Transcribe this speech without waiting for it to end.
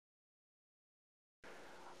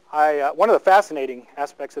One of the fascinating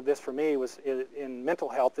aspects of this for me was in mental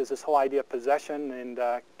health is this whole idea of possession,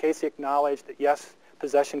 and Casey acknowledged that yes,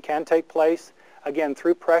 possession can take place, again,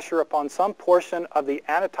 through pressure upon some portion of the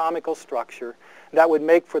anatomical structure that would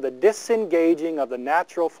make for the disengaging of the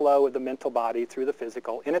natural flow of the mental body through the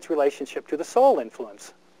physical in its relationship to the soul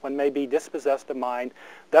influence. One may be dispossessed of mind,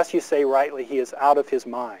 thus you say rightly he is out of his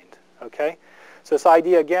mind, okay? So this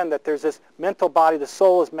idea again that there's this mental body, the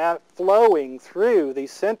soul is flowing through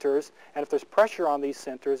these centers, and if there's pressure on these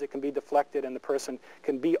centers, it can be deflected and the person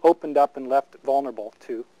can be opened up and left vulnerable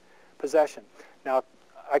to possession. Now,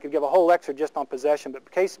 I could give a whole lecture just on possession, but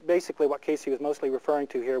basically what Casey was mostly referring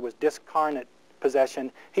to here was discarnate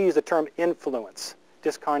possession. He used the term influence,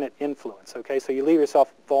 discarnate influence, okay? So you leave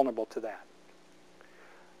yourself vulnerable to that.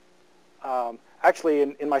 Actually,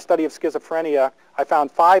 in my study of schizophrenia, I found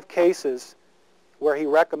 5 cases where he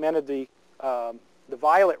recommended the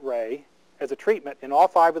violet ray as a treatment. In all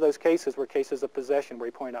 5 of those cases were cases of possession, where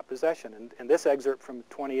he pointed out possession. And in this excerpt from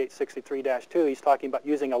 2863-2, he's talking about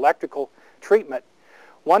using electrical treatment,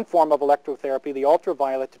 one form of electrotherapy, the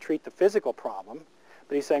ultraviolet, to treat the physical problem.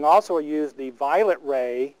 But he's saying also use the violet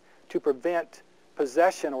ray to prevent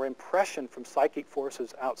possession or impression from psychic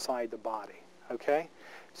forces outside the body. Okay?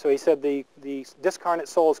 So he said the discarnate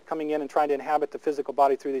souls coming in and trying to inhabit the physical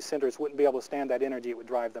body through these centers wouldn't be able to stand that energy. It would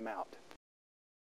drive them out.